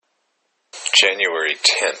January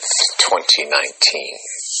 10th, 2019.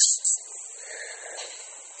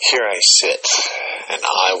 Here I sit, and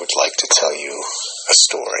I would like to tell you a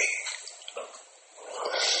story.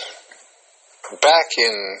 Back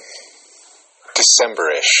in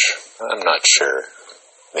December-ish, I'm not sure,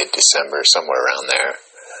 mid-December, somewhere around there,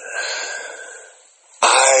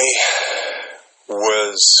 I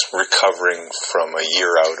was recovering from a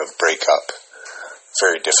year out of breakup.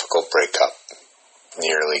 Very difficult breakup.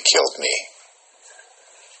 Nearly killed me.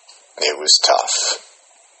 It was tough.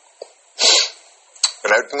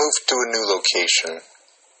 And I'd moved to a new location,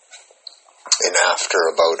 and after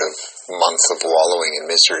about a month of wallowing in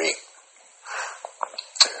misery,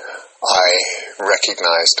 I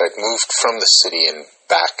recognized I'd moved from the city and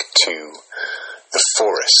back to the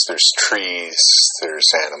forest. There's trees, there's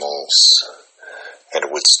animals, and a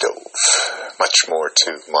wood stove. Much more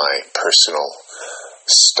to my personal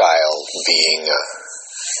style, being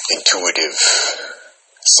an intuitive,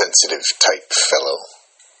 sensitive type fellow.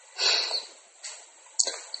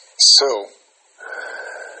 So,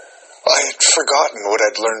 I had forgotten what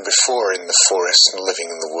I'd learned before in the forest and living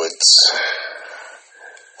in the woods.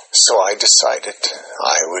 So I decided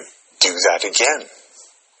I would do that again.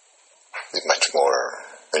 It's much more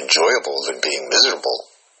enjoyable than being miserable.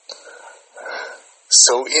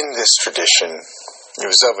 So in this tradition, it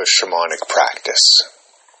was of a shamanic practice.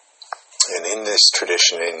 And in this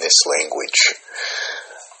tradition, in this language,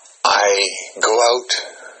 I go out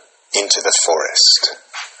into the forest.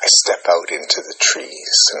 I step out into the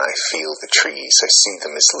trees, and I feel the trees. I see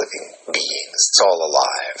them as living beings. It's all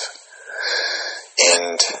alive.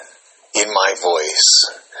 And in my voice,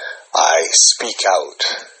 I speak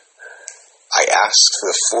out. I ask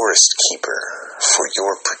the forest keeper for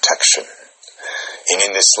your protection. And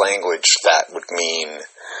in this language, that would mean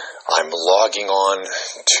I'm logging on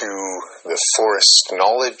to the forest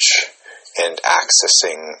knowledge and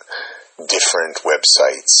accessing different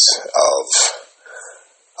websites of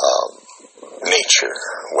nature,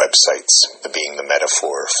 websites being the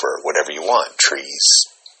metaphor for whatever you want, trees,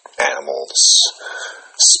 animals,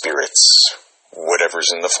 spirits,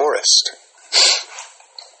 whatever's in the forest.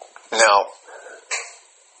 Now,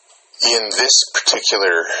 in this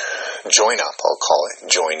particular join-up, I'll call it,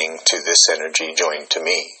 joining to this energy, joined to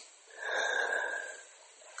me,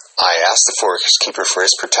 I asked the forest keeper for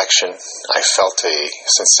his protection. I felt a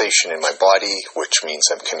sensation in my body, which means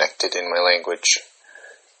I'm connected in my language.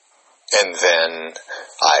 And then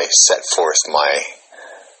I set forth my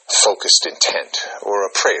focused intent, or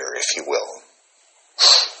a prayer, if you will.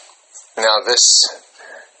 Now, this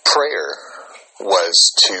prayer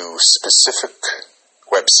was to specific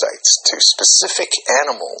websites, to specific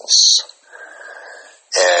animals,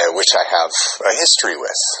 which I have a history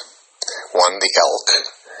with. One, the elk,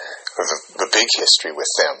 the big history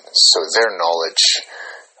with them. So their knowledge,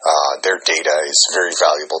 their data is very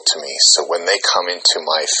valuable to me. So when they come into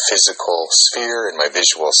my physical sphere and my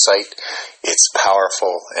visual sight, it's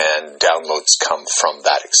powerful, and downloads come from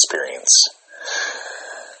that experience.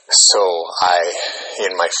 So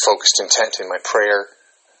in my focused intent, in my prayer,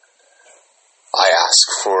 I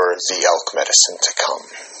ask for the elk medicine to come.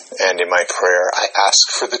 And in my prayer, I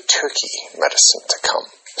ask for the turkey medicine to come.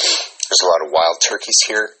 There's a lot of wild turkeys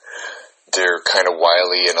here. They're kind of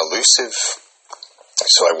wily and elusive.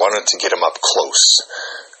 So I wanted to get them up close,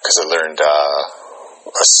 because I learned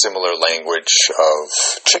a similar language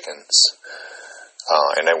of chickens.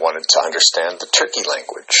 And I wanted to understand the turkey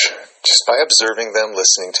language. Just by observing them,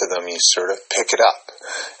 listening to them, you sort of pick it up.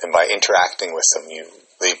 And by interacting with them,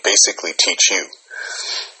 they basically teach you.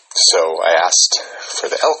 So I asked for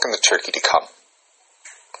the elk and the turkey to come.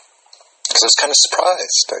 Because I was kind of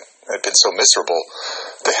surprised. I'd been so miserable,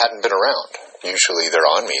 they hadn't been around. Usually they're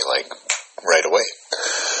on me, like, right away.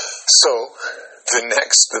 So,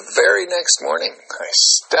 the very next morning, I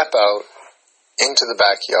step out into the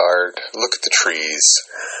backyard, look at the trees,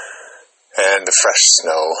 and the fresh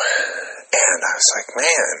snow, and I was like,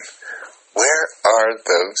 man, where are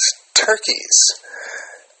those turkeys?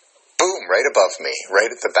 Boom, right above me, right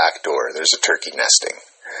at the back door, there's a turkey nesting.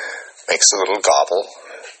 Makes a little gobble.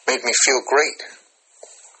 Made me feel great.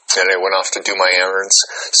 And I went off to do my errands,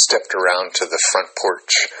 stepped around to the front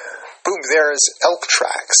porch. Boom, there is elk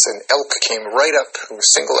tracks. An elk came right up, a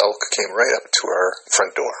single elk came right up to our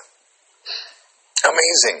front door.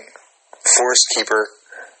 Amazing. Forest keeper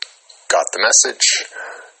got the message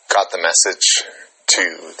to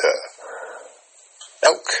the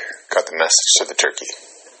elk, got the message to the turkey.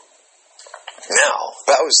 Now,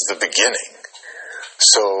 that was the beginning.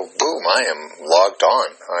 So, boom, I am logged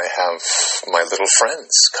on. I have my little friends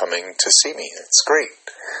coming to see me. It's great.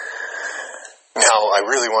 Now, I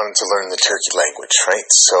really wanted to learn the turkey language, right?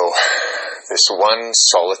 So this one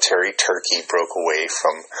solitary turkey broke away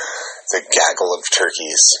from the gaggle of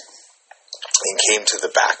turkeys and came to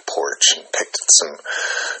the back porch and picked some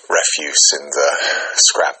refuse in the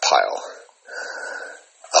scrap pile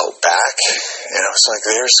out back. And I was like,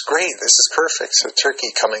 there's great, this is perfect. So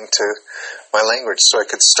turkey coming to my language, so I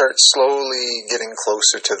could start slowly getting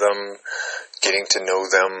closer to them, getting to know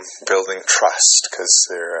them, building trust, because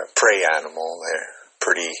they're a prey animal. They're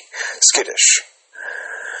pretty skittish.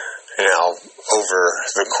 Now, over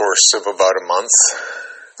the course of about a month,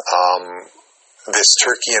 this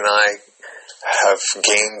turkey and I have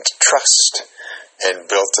gained trust and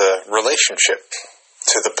built a relationship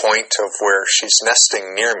to the point of where she's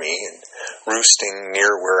nesting near me and roosting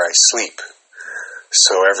near where I sleep.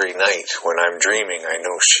 So every night when I'm dreaming, I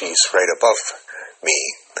know she's right above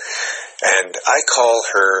me. And I call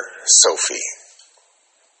her Sofia,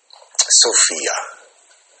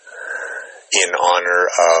 in honor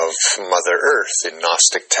of Mother Earth. In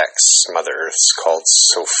Gnostic texts, Mother Earth's called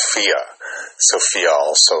Sofia. Sophia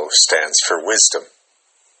also stands for wisdom.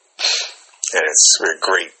 And it's a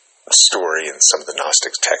great story in some of the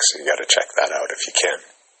Gnostic texts. You got to check that out if you can.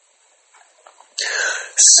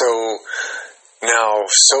 So now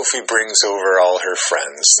Sophie brings over all her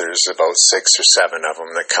friends. There's about 6 or 7 of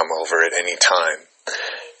them that come over at any time.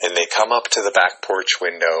 And they come up to the back porch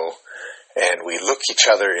window, and we look each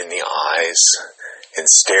other in the eyes and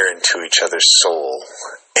stare into each other's soul.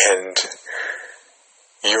 And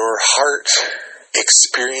your heart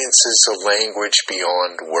experiences a language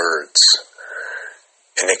beyond words,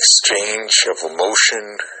 an exchange of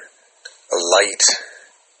emotion, a light,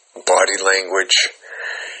 body language.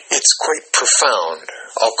 It's quite profound.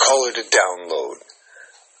 I'll call it a download.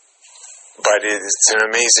 But it's an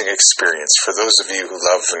amazing experience for those of you who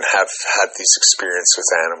love and have had these experiences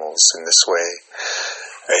with animals in this way.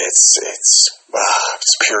 It's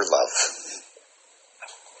pure love.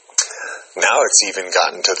 Now it's even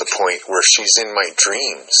gotten to the point where she's in my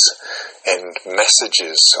dreams and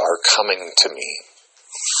messages are coming to me.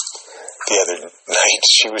 The other night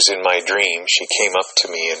she was in my dream. She came up to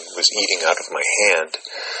me and was eating out of my hand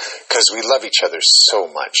because we love each other so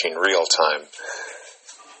much in real time.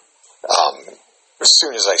 As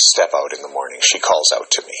soon as I step out in the morning, she calls out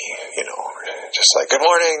to me, just like, good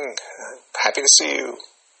morning, happy to see you.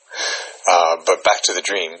 But back to the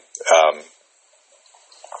dream.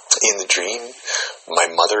 In the dream, my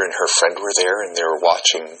mother and her friend were there, and they were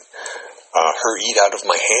watching her eat out of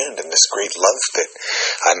my hand, and this great love that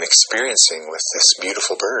I'm experiencing with this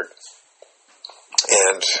beautiful bird.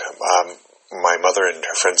 And my mother and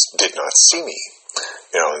her friends did not see me.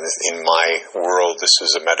 In my world, this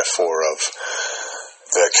was a metaphor of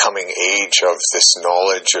the coming age of this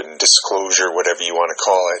knowledge and disclosure, whatever you want to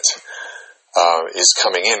call it, is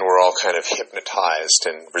coming in. We're all kind of hypnotized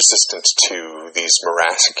and resistant to these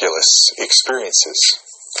miraculous experiences.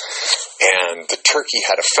 And the turkey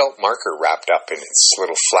had a felt marker wrapped up in its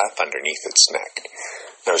little flap underneath its neck.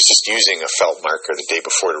 I was just using a felt marker the day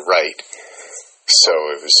before to write, so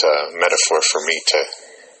it was a metaphor for me to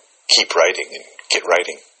keep writing and get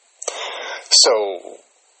writing. So,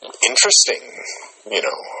 interesting,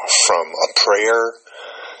 from a prayer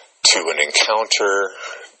to an encounter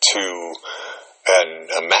to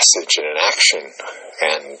a message and an action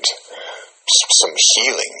and some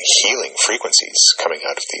healing frequencies coming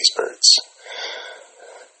out of these birds.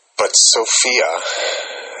 But Sophia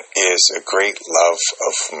is a great love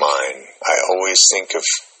of mine. I always think of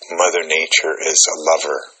Mother Nature as a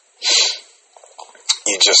lover.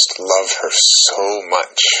 You just love her so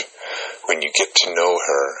much when you get to know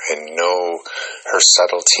her and know her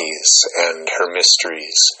subtleties and her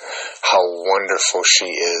mysteries, how wonderful she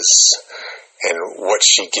is, and what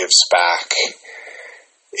she gives back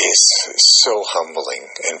is so humbling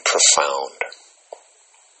and profound.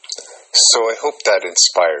 So I hope that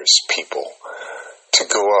inspires people to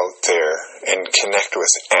go out there and connect with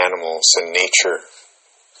animals and nature,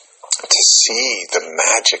 to see the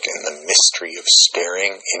magic and the mystery of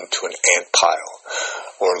staring into an ant pile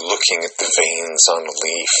or looking at the veins on a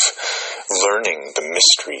leaf, learning the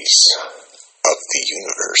mysteries of the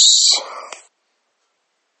universe.